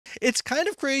It's kind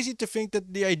of crazy to think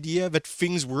that the idea that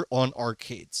things were on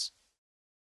arcades.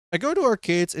 I go to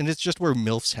arcades and it's just where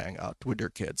MILFs hang out with their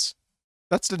kids.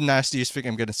 That's the nastiest thing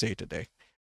I'm gonna say today.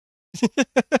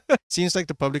 Seems like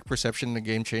the public perception of the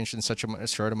game changed in such a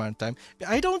short amount of time.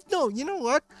 I don't know. You know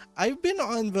what? I've been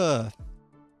on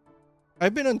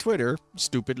Twitter,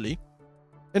 stupidly,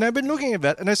 and I've been looking at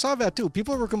that, and I saw that too.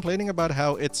 People were complaining about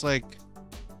how it's like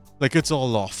it's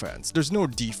all offense. There's no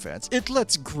defense. It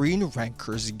lets green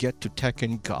rankers get to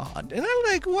Tekken God. And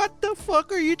I'm like, what the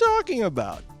fuck are you talking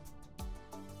about?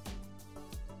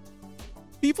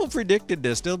 People predicted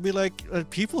this. They'll be like,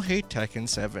 people hate Tekken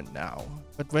 7 now.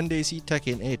 But when they see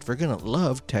Tekken 8, we're gonna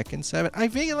love Tekken 7. I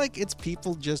feel like it's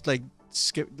people just like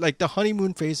skip, like the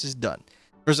honeymoon phase is done.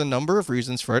 There's a number of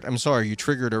reasons for it. I'm sorry, you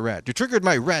triggered a rant. You triggered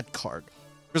my rant card.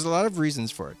 There's a lot of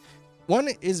reasons for it. One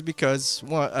is because,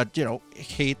 you know,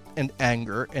 hate and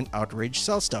anger and outrage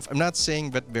sell stuff. I'm not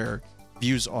saying that their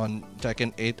views on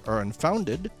Tekken 8 are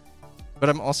unfounded, but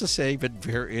I'm also saying that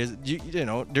there is, you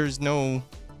know, there's a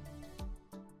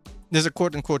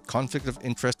quote-unquote conflict of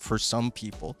interest for some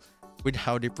people with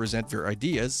how they present their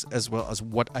ideas, as well as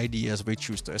what ideas they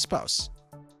choose to espouse.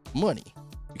 Money,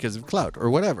 because of clout, or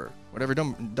whatever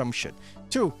dumb shit.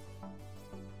 Two,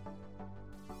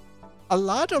 a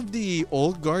lot of the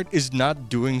old guard is not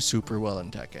doing super well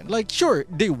in Tekken. Like, sure,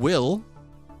 they will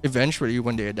eventually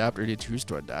when they adapt or they choose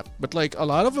to adapt, but like a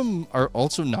lot of them are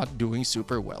also not doing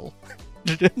super well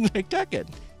like Tekken.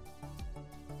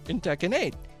 In Tekken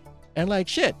 8. And like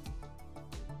shit.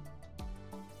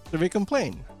 So they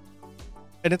complain.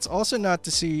 And it's also not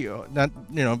to see,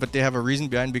 but they have a reason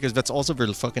behind, because that's also their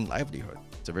fucking livelihood.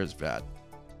 So there's that.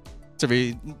 So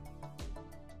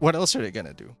what else are they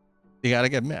gonna do? They gotta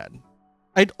get mad.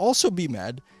 I'd also be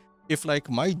mad if like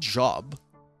my job,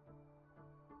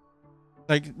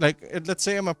 like let's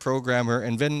say I'm a programmer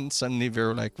and then suddenly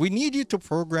they're like, we need you to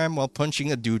program while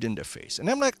punching a dude in the face. And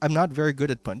I'm like, I'm not very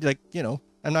good at punching,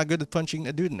 I'm not good at punching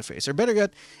a dude in the face. Or better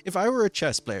yet, if I were a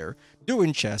chess player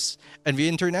doing chess and the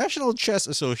International Chess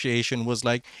Association was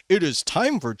like, it is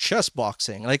time for chess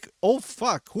boxing. Like, oh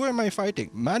fuck, who am I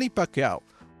fighting? Manny Pacquiao.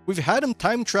 We've had him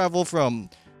time travel from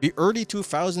the early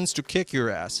 2000s to kick your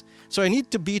ass. So I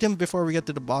need to beat him before we get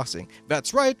to the boxing.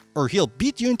 That's right, or he'll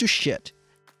beat you into shit.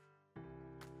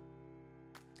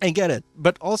 I get it,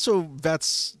 but also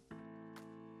it's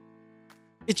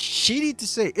shitty to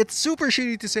say. It's super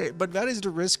shitty to say, but that is the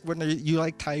risk when you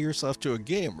like tie yourself to a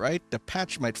game, right? The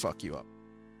patch might fuck you up.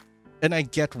 And I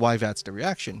get why that's the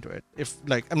reaction to it. If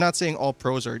like, I'm not saying all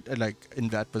pros are like in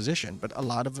that position, but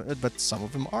some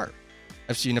of them are.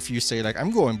 I've seen a few say like,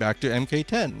 I'm going back to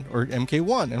MK10 or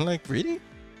MK1. And I'm like, really?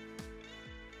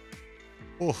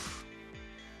 Oof.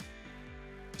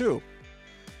 2.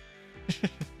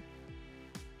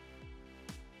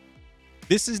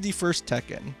 This is the first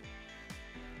Tekken.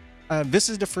 This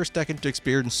is the first Tekken to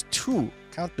experience two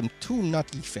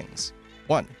nutty things.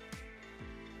 One,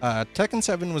 Tekken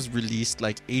 7 was released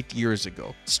like 8 years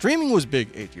ago. Streaming was big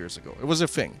 8 years ago. It was a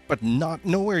thing, but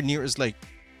nowhere near as like...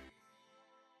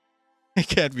 It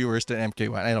can't be worse than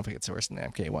MK1. I don't think it's worse than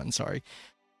MK1, sorry.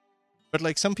 But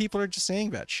like some people are just saying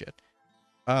that shit.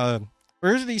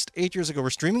 Whereas at least 8 years ago where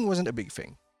streaming wasn't a big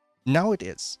thing. Now it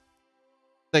is.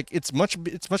 Like it's much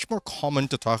more common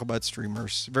to talk about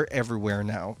streamers. They're everywhere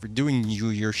now. They're doing New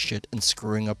Year shit and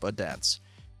screwing up a dance.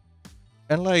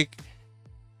 And like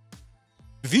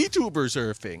VTubers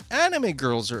are a thing. Anime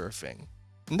girls are a thing.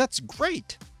 And that's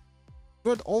great.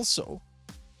 But also,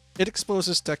 it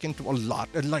exposes Tekken to a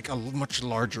much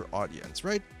larger audience,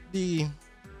 right? The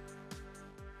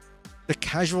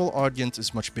casual audience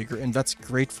is much bigger, and that's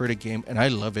great for the game, and I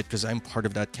love it because I'm part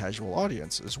of that casual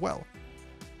audience as well.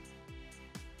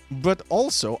 But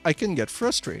also, I can get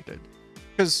frustrated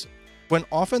because when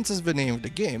offense is the name of the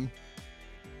game,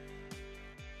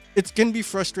 it can be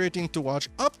frustrating to watch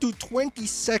up to 20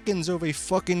 seconds of a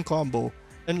fucking combo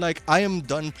and like, I am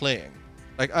done playing.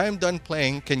 Like, I am done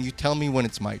playing. Can you tell me when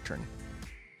it's my turn?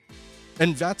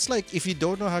 And that's like, if you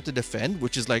don't know how to defend,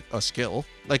 which is like a skill,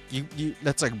 like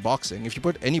that's like boxing. If you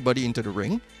put anybody into the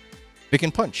ring, they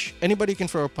can punch. Anybody can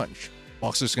throw a punch.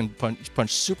 Boxers can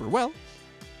punch super well.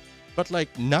 But like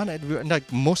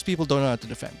most people don't know how to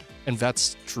defend. And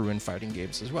that's true in fighting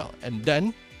games as well. And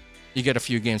then you get a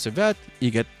few games of that, you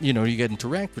get into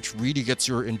ranked, which really gets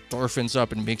your endorphins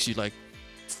up and makes you like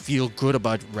feel good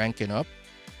about ranking up.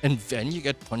 And then you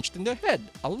get punched in the head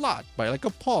a lot by like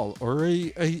a Paul or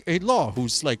a Law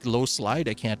who's like low slide,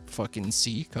 I can't fucking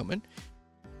see coming.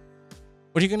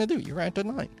 What are you gonna do? You rank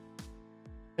online.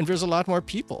 And there's a lot more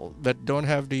people that don't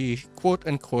have the quote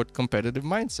unquote competitive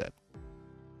mindset.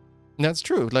 And that's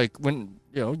true. Like when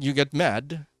you get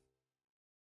mad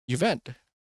vent.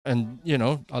 And,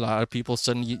 a lot of people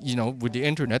suddenly, with the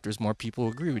internet, there's more people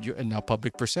who agree with you. And now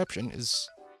public perception is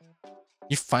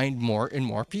you find more and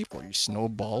more people. You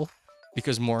snowball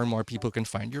because more and more people can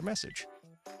find your message.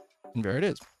 And there it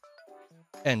is.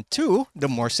 And two, the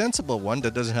more sensible one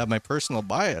that doesn't have my personal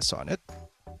bias on it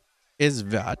is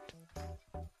that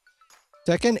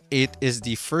Tekken 8 is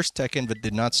the first Tekken that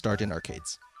did not start in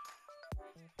arcades.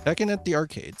 Tekken at the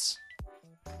arcades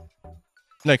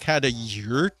had a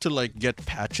year to get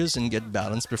patches and get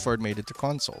balance before it made it to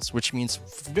consoles, which means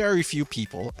very few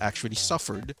people actually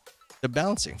suffered the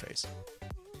balancing phase.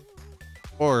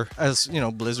 Or as,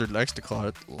 Blizzard likes to call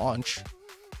it, launch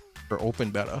or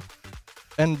open beta.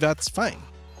 And that's fine.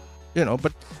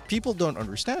 But people don't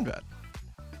understand that.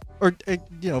 Or,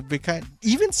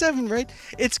 even 7, right?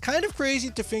 It's kind of crazy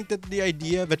to think that the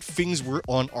idea that things were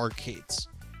on arcades.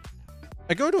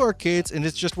 I go to arcades and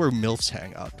it's just where MILFs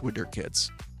hang out with their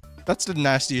kids. That's the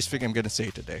nastiest thing I'm going to say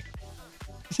today.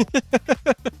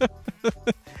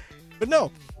 But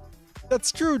no,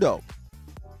 that's true though.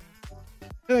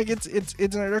 It's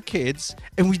in arcades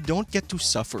and we don't get to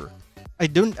suffer. I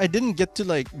didn't get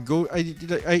to go. I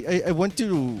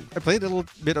played a little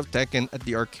bit of Tekken at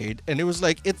the arcade, and it was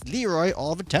it's Leroy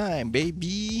all the time,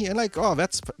 baby, and oh,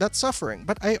 that's suffering.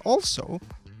 But I also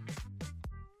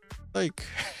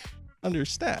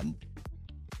understand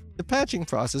the patching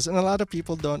process, and a lot of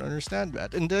people don't understand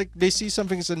that, and they see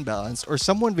something's imbalanced, or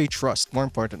someone they trust. More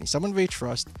importantly, someone they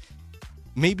trust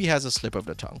maybe has a slip of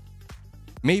the tongue,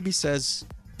 maybe says,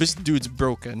 this dude's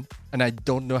broken and I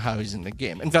don't know how he's in the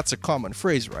game. And that's a common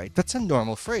phrase, right? That's a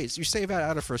normal phrase. You say that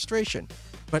out of frustration.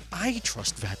 But I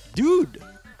trust that dude.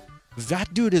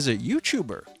 That dude is a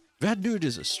YouTuber. That dude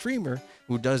is a streamer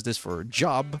who does this for a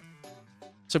job.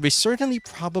 So they certainly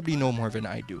probably know more than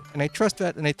I do. And I trust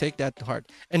that and I take that to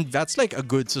heart. And that's a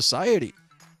good society.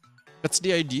 That's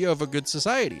the idea of a good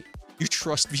society. You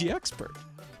trust the expert.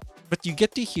 But you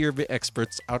get to hear the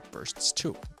expert's outbursts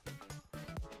too.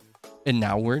 And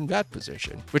now we're in that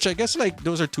position, which I guess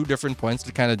those are two different points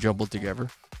that kind of jumble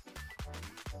together.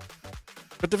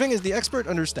 But the thing is, the expert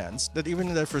understands that even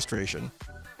in that frustration,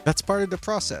 that's part of the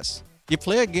process. You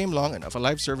play a game long enough, a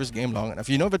live service game long enough,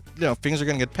 that things are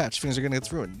going to get patched, things are going to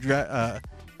get ruined.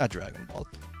 Not Dragon Ball,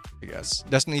 I guess.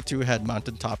 Destiny 2 had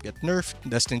Mountaintop get nerfed.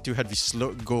 Destiny 2 had the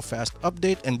slow go fast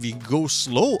update and the go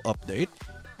slow update,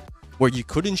 where you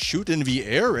couldn't shoot in the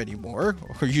air anymore,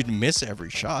 or you'd miss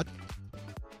every shot.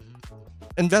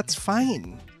 And that's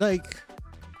fine. I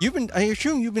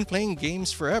assume you've been playing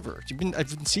games forever. I've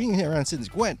been seeing it around since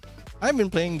Gwent. I've been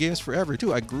playing games forever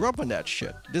too. I grew up on that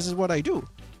shit. This is what I do.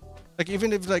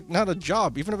 Even if not a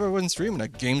job, even if I wasn't streaming,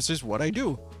 games is what I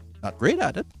do. Not great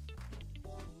at it,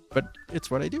 but it's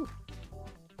what I do.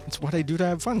 It's what I do to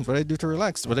have fun. It's what I do to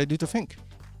relax. It's what I do to think.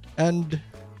 And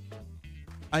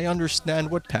I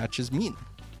understand what patches mean.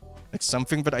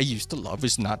 Something that I used to love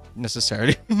is not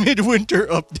necessarily Midwinter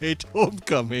Update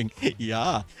Homecoming.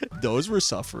 Yeah, those were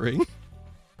suffering.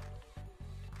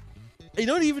 I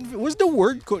don't even... did the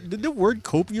word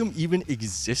copium even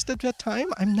exist at that time?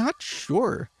 I'm not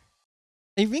sure.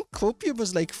 I think copium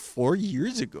was 4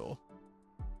 years ago.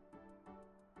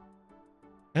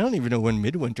 I don't even know when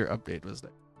Midwinter Update was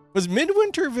like. Was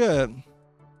Midwinter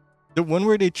the one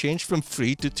where they changed from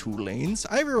 3 to 2 lanes?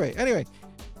 Either way, anyway.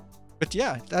 But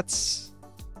yeah, that's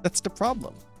the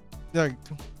problem. And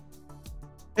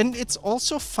it's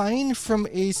also fine from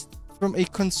a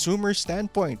consumer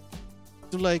standpoint.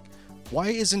 To why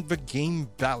isn't the game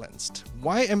balanced?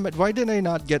 Why did I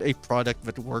not get a product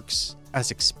that works as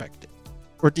expected?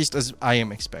 Or at least as I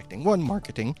am expecting. 1,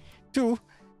 marketing. 2,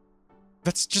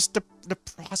 that's just the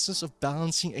process of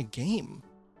balancing a game.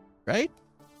 Right?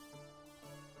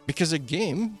 Because a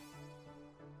game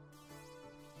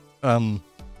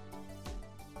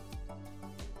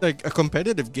a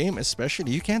competitive game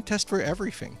especially, you can't test for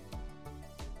everything.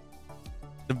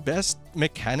 The best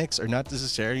mechanics are not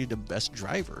necessarily the best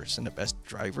drivers, and the best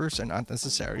drivers are not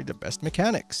necessarily the best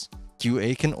mechanics.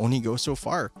 QA can only go so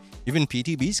far. Even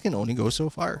PTBs can only go so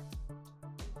far.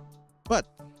 But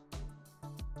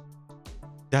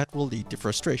that will lead to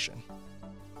frustration.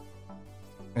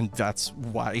 And that's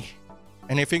why,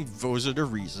 and I think those are the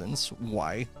reasons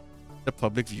why the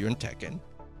public view in Tekken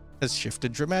has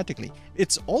shifted dramatically.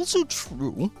 It's also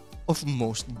true of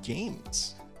most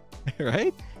games,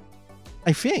 right?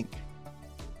 I think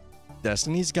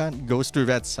Destiny's goes through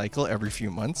that cycle every few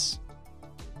months.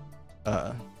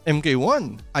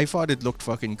 MK1, I thought it looked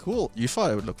fucking cool. You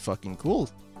thought it would look fucking cool.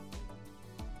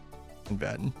 And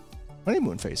then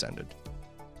honeymoon phase ended.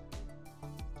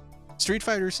 Street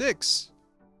Fighter 6.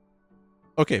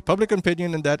 Okay, public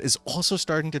opinion on that is also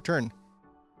starting to turn.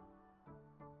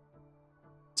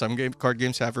 some card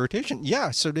games have rotation. Yeah,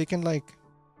 so they can like,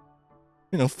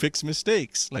 fix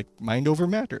mistakes, like mind over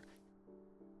matter.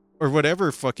 Or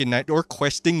whatever fucking night, or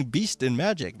questing beast in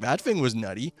Magic. That thing was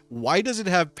nutty. Why does it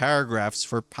have paragraphs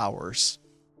for powers?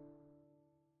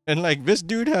 And like this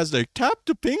dude has like tap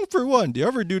to ping for 1. The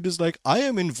other dude is like, I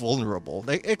am invulnerable.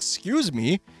 Like, excuse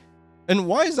me. And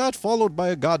why is that followed by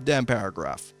a goddamn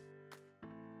paragraph?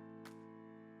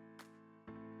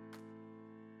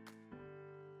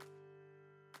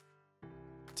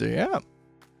 So yeah.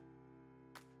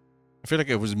 I feel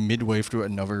like I was midway through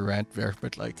another rant there,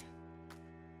 but like,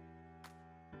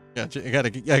 yeah,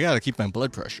 I gotta keep my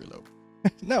blood pressure low.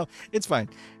 No, it's fine.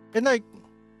 And like,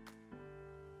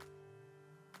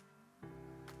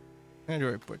 how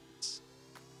do I put this?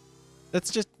 That's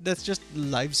just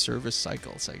live service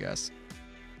cycles, I guess.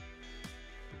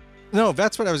 No,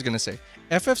 that's what I was gonna say.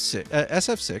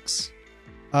 SF6.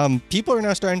 People are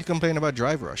now starting to complain about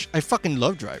Drive Rush. I fucking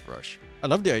love Drive Rush. I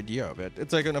love the idea of it.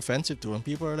 It's like an offensive tool, and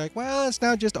people are like, well, it's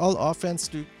now just all offense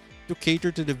to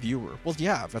cater to the viewer. Well,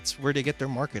 yeah, that's where they get their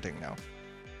marketing now.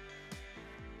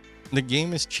 The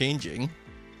game is changing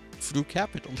through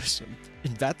capitalism.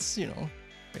 And that's,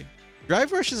 right.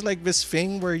 Drive Rush is like this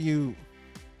thing where you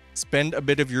spend a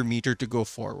bit of your meter to go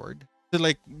forward. To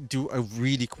like do a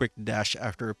really quick dash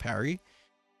after a parry.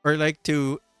 Or like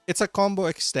it's a combo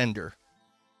extender,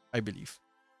 I believe.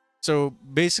 So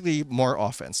basically more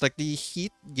offense. Like the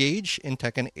heat gauge in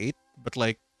Tekken 8, but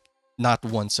like not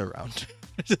once around.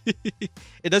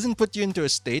 It doesn't put you into a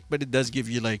state, but it does give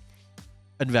you like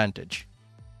advantage.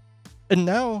 And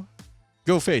now,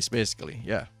 Go Face, basically.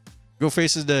 Yeah. Go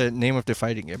Face is the name of the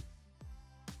fighting game.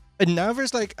 And now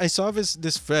there's like, I saw this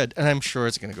thread, and I'm sure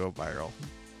it's gonna go viral.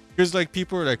 Because like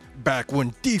people are like, back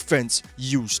when defense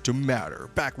used to matter,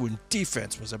 back when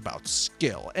defense was about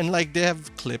skill. And like they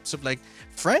have clips of like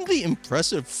frankly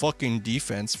impressive fucking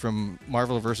defense from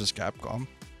Marvel vs. Capcom.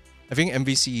 I think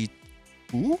MVC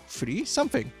 2, 3,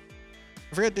 something.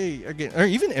 I forget or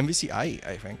even MVCI,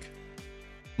 I think.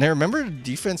 And I remember the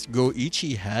defense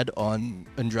Goichi had on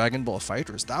Dragon Ball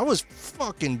FighterZ. That was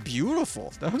fucking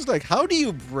beautiful. That was like, how do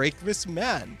you break this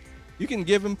man? You can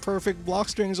give him perfect block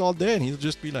strings all day and he'll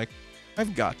just be like,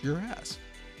 I've got your ass.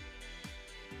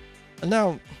 And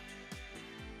now,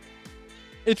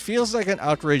 it feels like an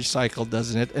outrage cycle,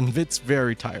 doesn't it? And it's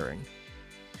very tiring.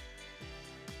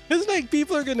 It's like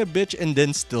people are gonna bitch and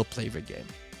then still play the game.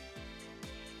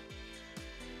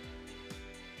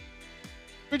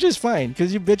 Which is fine,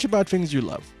 because you bitch about things you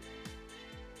love.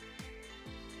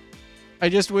 I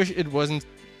just wish it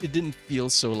didn't feel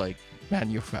so like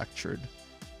manufactured.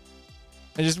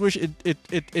 I just wish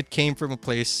it came from a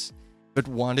place that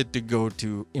wanted to go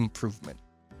to improvement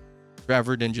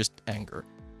rather than just anger.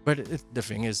 But the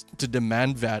thing is, to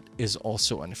demand that is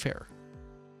also unfair.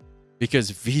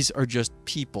 Because these are just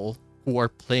people who are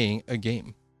playing a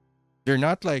game. They're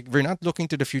not looking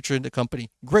to the future in the company.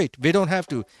 Great, they don't have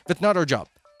to. That's not our job.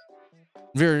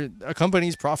 A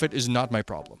company's profit is not my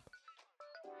problem.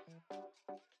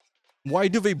 Why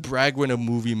do they brag when a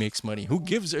movie makes money? Who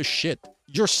gives a shit?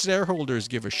 Your shareholders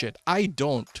give a shit. I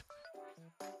don't.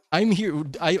 I'm here.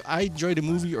 I enjoy the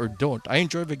movie or don't. I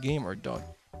enjoy the game or don't.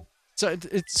 So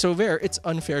it's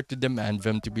unfair to demand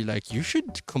them to be like, you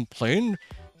should complain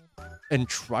and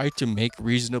try to make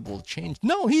reasonable change.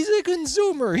 No, he's a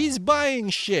consumer. He's buying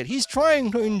shit. He's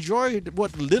trying to enjoy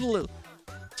what little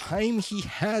time he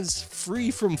has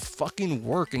free from fucking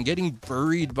work and getting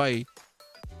buried by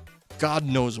God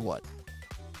knows what.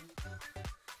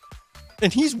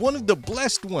 And he's one of the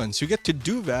blessed ones who get to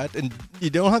do that, and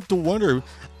you don't have to wonder,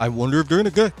 I wonder if they're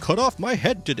gonna cut off my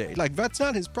head today. Like, that's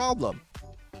not his problem.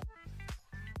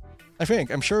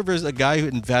 I'm sure there's a guy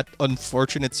in that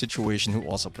unfortunate situation who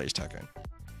also plays Tekken.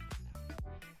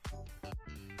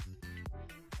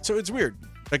 So it's weird.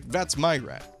 Like, that's my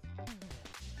rant.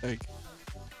 Like,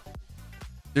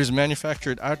 there's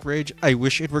manufactured outrage. I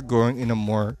wish it were going in a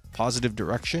more positive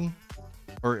direction,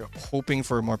 or hoping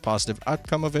for a more positive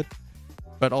outcome of it.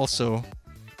 But also,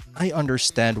 I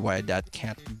understand why that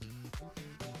can't be.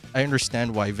 I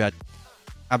understand why that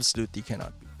absolutely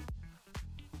cannot be.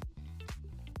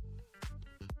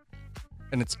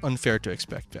 And it's unfair to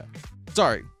expect that.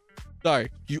 Sorry,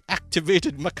 you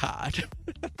activated my card.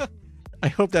 I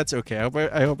hope that's okay.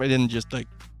 I hope I didn't just like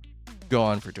go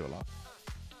on for too long.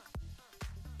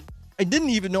 I didn't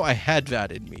even know I had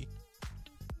that in me.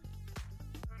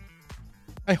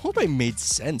 I hope I made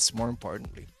sense, more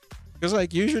importantly. Because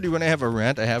like usually when I have a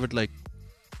rant, I have it like,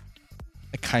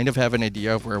 I kind of have an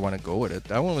idea of where I want to go with it.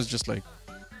 That one was just like,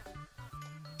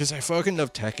 because I fucking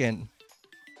love Tekken.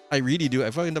 I really do.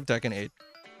 I fucking love Tekken 8.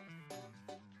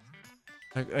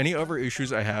 Like any other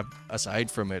issues I have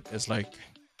aside from it is like,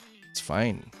 it's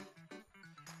fine.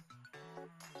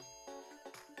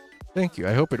 Thank you.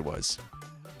 I hope it was.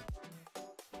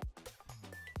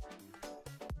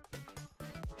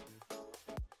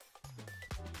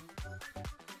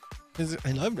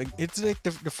 I love it. It's like the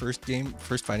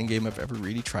first fighting game I've ever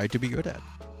really tried to be good at.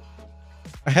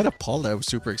 I had a Paul that I was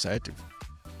super excited to.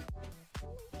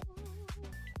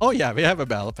 Oh yeah, we have a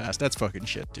battle pass. That's fucking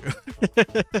shit too.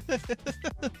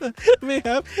 we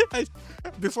have.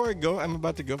 Before I go, I'm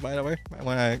about to go. By the way,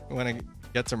 when I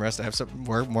get some rest, I have some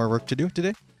more work to do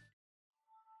today.